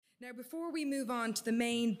Now, before we move on to the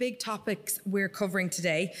main big topics we're covering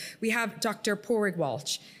today, we have Dr. Padraig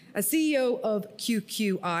Walsh. As CEO of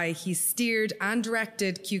QQI, he's steered and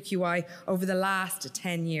directed QQI over the last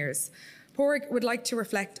 10 years. Padraig would like to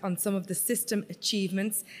reflect on some of the system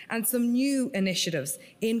achievements and some new initiatives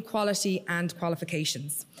in quality and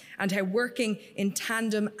qualifications, and how working in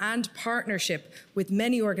tandem and partnership with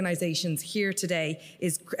many organisations here today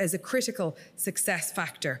is a critical success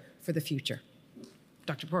factor for the future.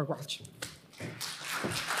 Dr. Padraig Walsh.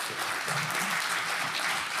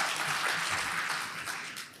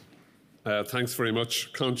 Thanks very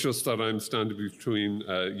much. Conscious that I'm standing between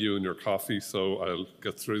you and your coffee, so I'll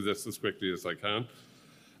get through this as quickly as I can.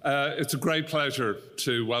 It's a great pleasure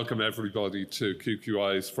to welcome everybody to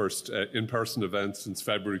QQI's first in-person event since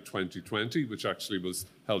February 2020, which actually was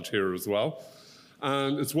held here as well.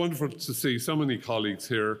 And it's wonderful to see so many colleagues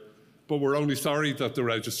here, but we're only sorry that the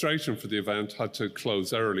registration for the event had to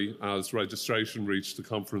close early as registration reached the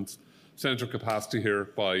conference centre capacity here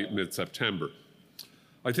by mid-September.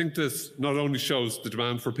 I think this not only shows the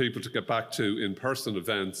demand for people to get back to in-person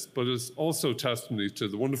events, but is also testimony to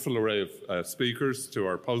the wonderful array of speakers, to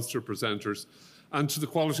our poster presenters, and to the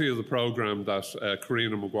quality of the programme that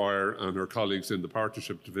Karina Maguire and her colleagues in the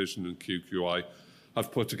Partnership Division in QQI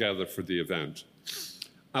have put together for the event.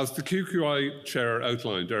 As the QQI chair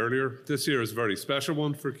outlined earlier, this year is a very special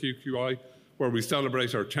one for QQI, where we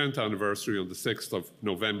celebrate our 10th anniversary on the 6th of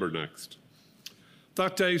November next.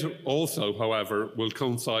 That date also, however, will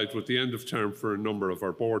coincide with the end of term for a number of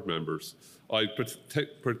our board members. I'd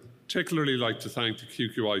particularly like to thank the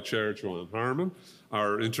QQI Chair, Joanne Harmon,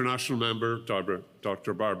 our international member,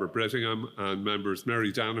 Dr. Barbara Brittingham, and members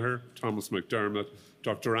Mary Danaher, Thomas McDermott,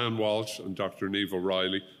 Dr. Anne Walsh and Dr. Niamh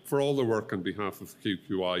O'Reilly for all their work on behalf of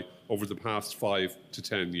QQI over the past 5 to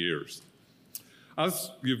 10 years. As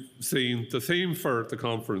you've seen, the theme for the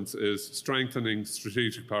conference is strengthening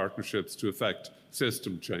strategic partnerships to effect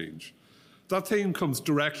system change. That theme comes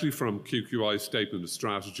directly from QQI's Statement of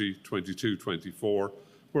Strategy 22-24,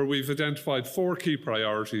 where we've identified 4 key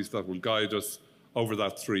priorities that will guide us over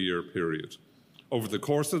that 3-year period. Over the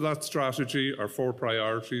course of that strategy, our 4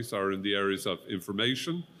 priorities are in the areas of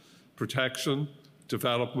information, protection,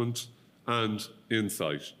 development, and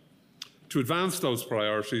insight. To advance those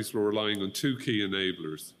priorities, we're relying on 2 key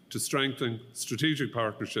enablers: to strengthen strategic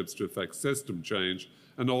partnerships to effect system change,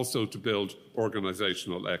 and also to build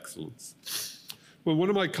organisational excellence. Well, one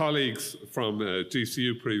of my colleagues from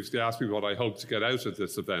DCU previously asked me what I hope to get out of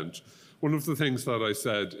this event. One of the things that I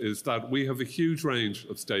said is that we have a huge range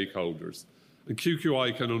of stakeholders, and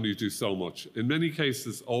QQI can only do so much. In many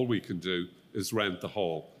cases, all we can do is rent the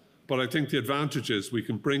hall. But I think the advantage is we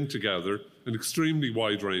can bring together an extremely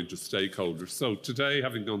wide range of stakeholders. So today,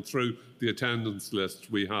 having gone through the attendance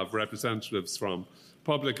list, we have representatives from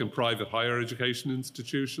public and private higher education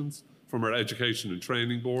institutions, from our education and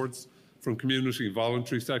training boards, from community and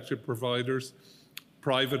voluntary sector providers,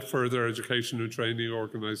 private further education and training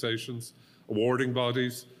organisations, awarding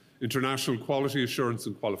bodies, international quality assurance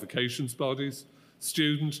and qualifications bodies,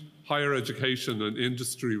 student, higher education and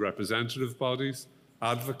industry representative bodies,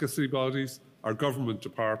 advocacy bodies, our government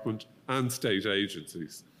department and state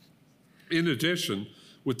agencies. In addition,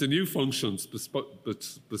 with the new functions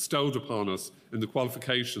bestowed upon us in the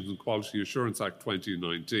Qualifications and Quality Assurance Act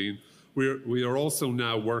 2019, we are also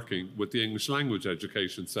now working with the English language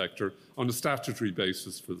education sector on a statutory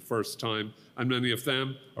basis for the first time, and many of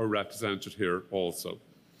them are represented here also.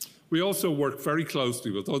 We also work very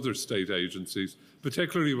closely with other state agencies,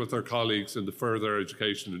 particularly with our colleagues in the Further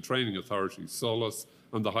Education and Training Authority, SOLAS,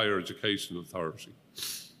 and the Higher Education Authority.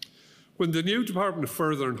 When the new Department of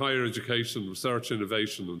Further and Higher Education, Research,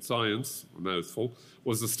 Innovation and Science, a mouthful,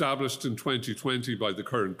 was established in 2020 by the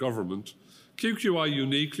current government, QQI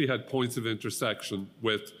uniquely had points of intersection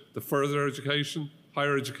with the Further Education,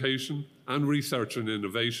 Higher Education and Research and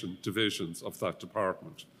Innovation divisions of that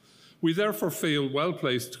department. We therefore feel well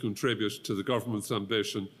placed to contribute to the government's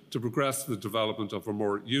ambition to progress the development of a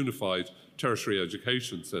more unified tertiary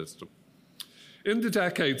education system. In the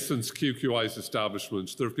decades since QQI's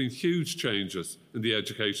establishment, there have been huge changes in the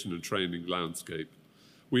education and training landscape.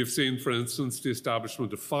 We have seen, for instance, the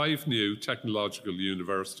establishment of 5 new technological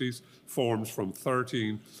universities formed from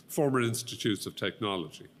 13 former institutes of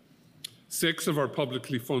technology. 6 of our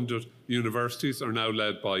publicly funded universities are now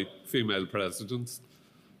led by female presidents,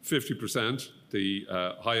 50%, the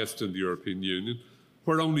highest in the European Union,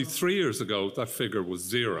 where only 3 years ago that figure was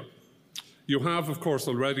 0. You have, of course,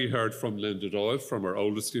 already heard from Linda Doyle from our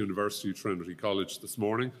oldest university, Trinity College, this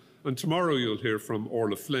morning, and tomorrow you'll hear from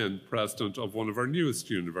Orla Flynn, president of one of our newest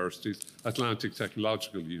universities, Atlantic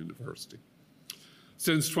Technological University.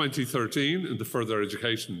 Since 2013, in the further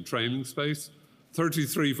education and training space,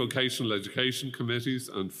 33 vocational education committees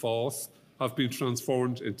and FOSS have been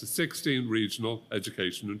transformed into 16 regional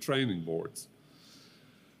education and training boards.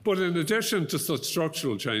 But in addition to such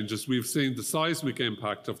structural changes, we've seen the seismic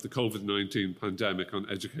impact of the COVID-19 pandemic on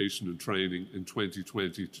education and training in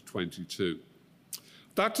 2020 to 22.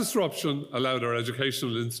 That disruption allowed our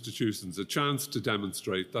educational institutions a chance to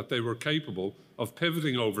demonstrate that they were capable of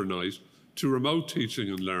pivoting overnight to remote teaching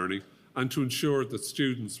and learning, and to ensure that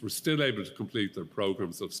students were still able to complete their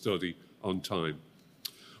programmes of study on time.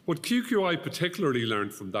 What QQI particularly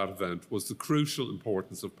learned from that event was the crucial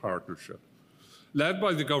importance of partnership. Led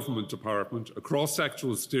by the Government Department, a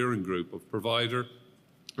cross-sectoral steering group of provider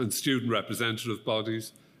and student representative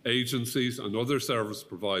bodies, agencies and other service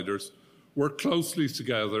providers worked closely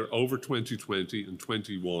together over 2020 and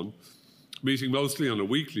 21, meeting mostly on a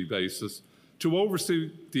weekly basis, to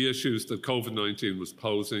oversee the issues that COVID-19 was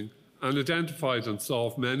posing and identified and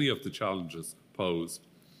solved many of the challenges posed.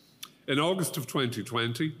 In August of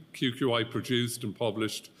 2020, QQI produced and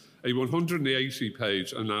published a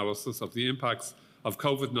 180-page analysis of the impacts of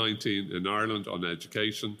COVID-19 in Ireland on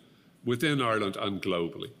education, within Ireland and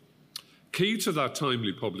globally. Key to that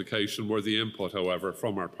timely publication were the input, however,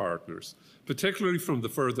 from our partners, particularly from the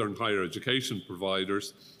further and higher education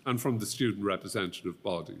providers and from the student representative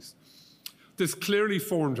bodies. This clearly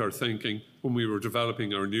formed our thinking when we were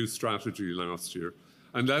developing our new strategy last year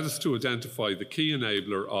and led us to identify the key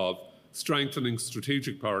enabler of strengthening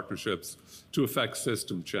strategic partnerships to effect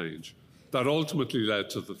system change. That ultimately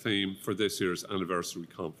led to the theme for this year's anniversary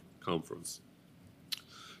conference.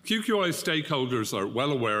 QQI stakeholders are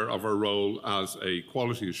well aware of our role as a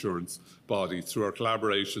quality assurance body through our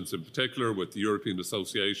collaborations in particular with the European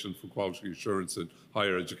Association for Quality Assurance in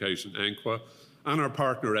Higher Education, ENQA, and our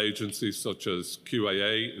partner agencies such as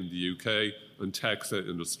QAA in the UK and TEXA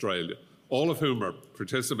in Australia, all of whom are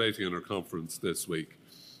participating in our conference this week.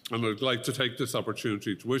 And I'd like to take this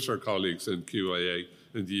opportunity to wish our colleagues in QAA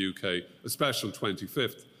in the UK a special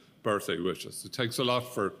 25th birthday wishes. It takes a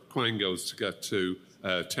lot for Quangos to get to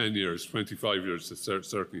 10 years, 25 years is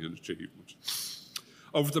certainly an achievement.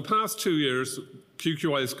 Over the past 2 years,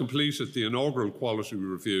 QQI has completed the inaugural quality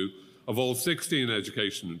review of all 16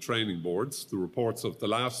 education and training boards. The reports of the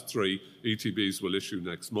last 3 ETBs will issue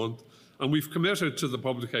next month, and we've committed to the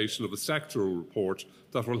publication of a sectoral report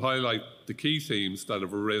that will highlight the key themes that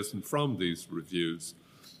have arisen from these reviews.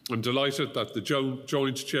 I'm delighted that the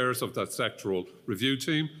joint chairs of that sectoral review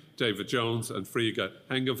team, David Jones and Frigga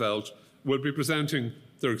Hengeveld, will be presenting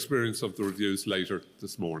their experience of the reviews later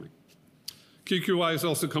this morning. QQI is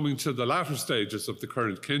also coming to the latter stages of the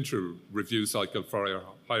current Kintra review cycle for our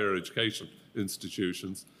higher education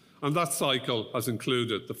institutions, and that cycle has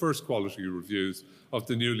included the first quality reviews of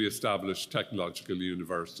the newly established technological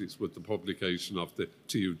universities with the publication of the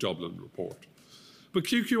TU Dublin report. But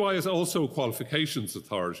QQI is also a qualifications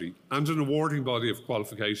authority and an awarding body of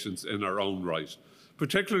qualifications in our own right,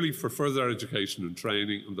 particularly for further education and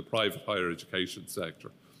training in the private higher education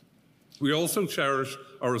sector. We also cherish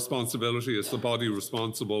our responsibility as the body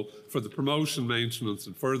responsible for the promotion, maintenance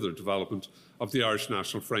and further development of the Irish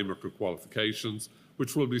National Framework of Qualifications,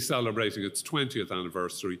 which will be celebrating its 20th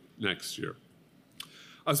anniversary next year.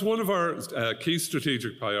 As one of our key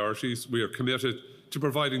strategic priorities, we are committed to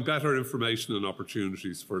providing better information and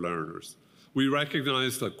opportunities for learners. We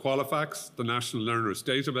recognise that Qualifax, the national learners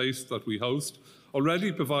database that we host,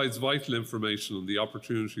 already provides vital information on the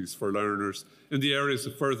opportunities for learners in the areas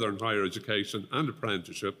of further and higher education and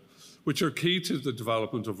apprenticeship, which are key to the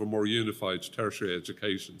development of a more unified tertiary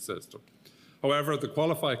education system. However, the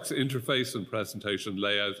Qualifax interface and presentation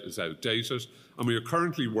layout is outdated, and we are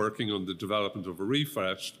currently working on the development of a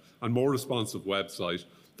refreshed and more responsive website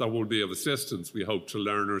that will be of assistance, we hope, to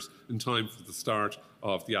learners in time for the start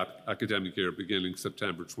of the academic year beginning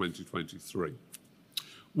September 2023.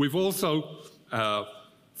 We've also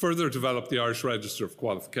further developed the Irish Register of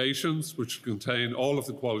Qualifications, which contain all of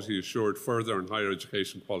the quality assured further and higher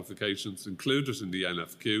education qualifications included in the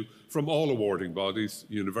NFQ from all awarding bodies,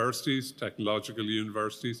 universities, technological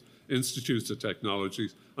universities, institutes of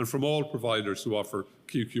technologies, and from all providers who offer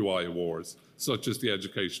QQI awards, such as the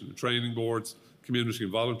education and training boards, community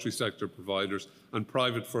and voluntary sector providers, and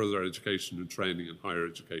private further education and training and higher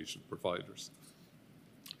education providers.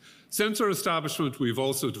 Since our establishment, we've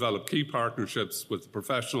also developed key partnerships with the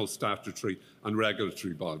professional, statutory and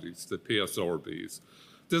regulatory bodies, the PSRBs.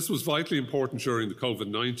 This was vitally important during the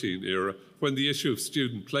COVID-19 era when the issue of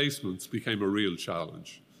student placements became a real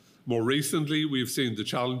challenge. More recently, we've seen the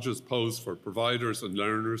challenges posed for providers and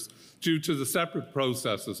learners due to the separate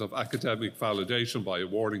processes of academic validation by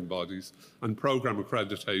awarding bodies and programme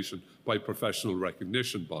accreditation by professional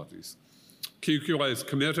recognition bodies. QQI is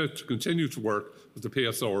committed to continue to work with the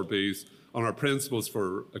PSRBs on our principles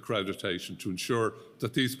for accreditation to ensure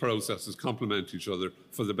that these processes complement each other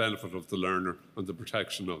for the benefit of the learner and the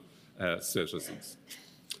protection of citizens.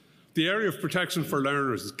 The area of protection for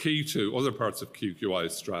learners is key to other parts of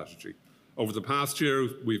QQI's strategy. Over the past year,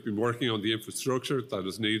 we've been working on the infrastructure that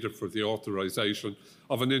is needed for the authorisation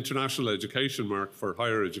of an international education mark for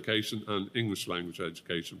higher education and English language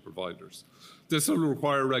education providers. This will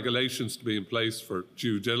require regulations to be in place for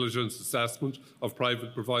due diligence assessment of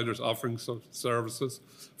private providers offering such services,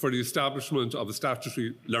 for the establishment of a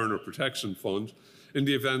statutory learner protection fund in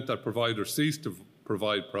the event that providers cease to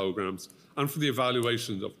provide programmes, and for the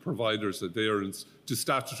evaluation of providers' adherence to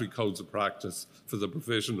statutory codes of practice for the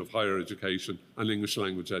provision of higher education and English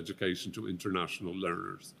language education to international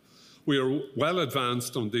learners. We are well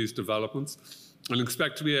advanced on these developments and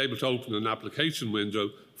expect to be able to open an application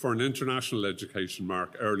window for an international education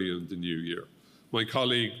mark early in the new year. My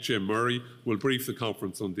colleague Jim Murray will brief the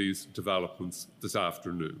conference on these developments this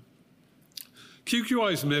afternoon.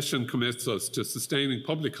 QQI's mission commits us to sustaining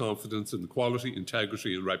public confidence in the quality,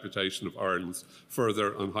 integrity and reputation of Ireland's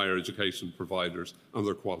further and higher education providers and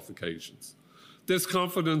their qualifications. This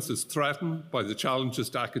confidence is threatened by the challenges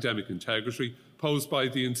to academic integrity posed by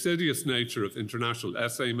the insidious nature of international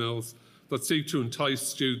essay mills that seek to entice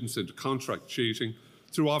students into contract cheating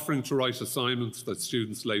through offering to write assignments that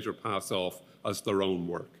students later pass off as their own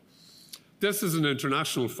work. This is an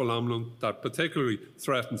international phenomenon that particularly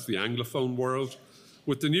threatens the Anglophone world.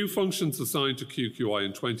 With the new functions assigned to QQI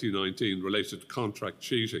in 2019 related to contract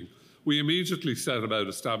cheating, we immediately set about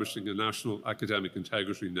establishing a National Academic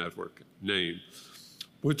Integrity Network, NAME,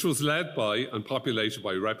 which was led by and populated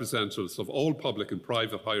by representatives of all public and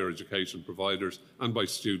private higher education providers and by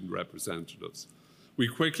student representatives. We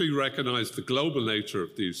quickly recognised the global nature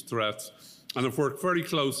of these threats and have worked very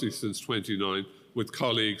closely since 2009 with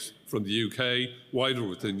colleagues from the UK, wider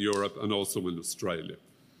within Europe and also in Australia.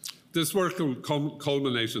 This work will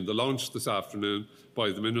culminate in the launch this afternoon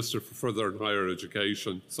by the Minister for Further and Higher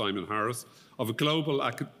Education, Simon Harris, of a Global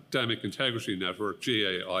Academic Integrity Network,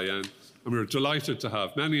 GAIN, and we're delighted to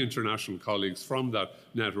have many international colleagues from that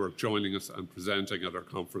network joining us and presenting at our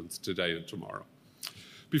conference today and tomorrow.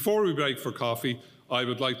 Before we break for coffee, I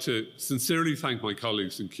would like to sincerely thank my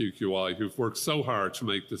colleagues in QQI who've worked so hard to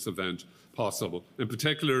make this event possible, in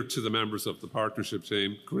particular to the members of the partnership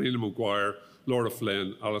team, Karina Maguire, Laura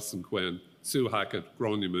Flynn, Alison Quinn, Sue Hackett,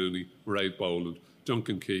 Gráinne Mooney, Mairead Boland,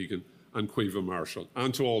 Duncan Keegan and Caoimhe Marshall,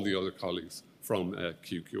 and to all the other colleagues from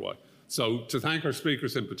QQI. So to thank our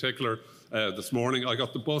speakers in particular this morning, I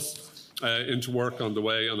got the bus into work on the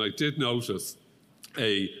way and I did notice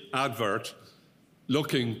an advert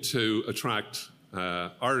looking to attract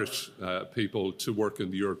Irish people to work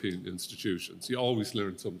in the European institutions. You always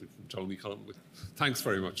learn something from Tony Conway. Thanks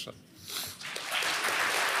very much.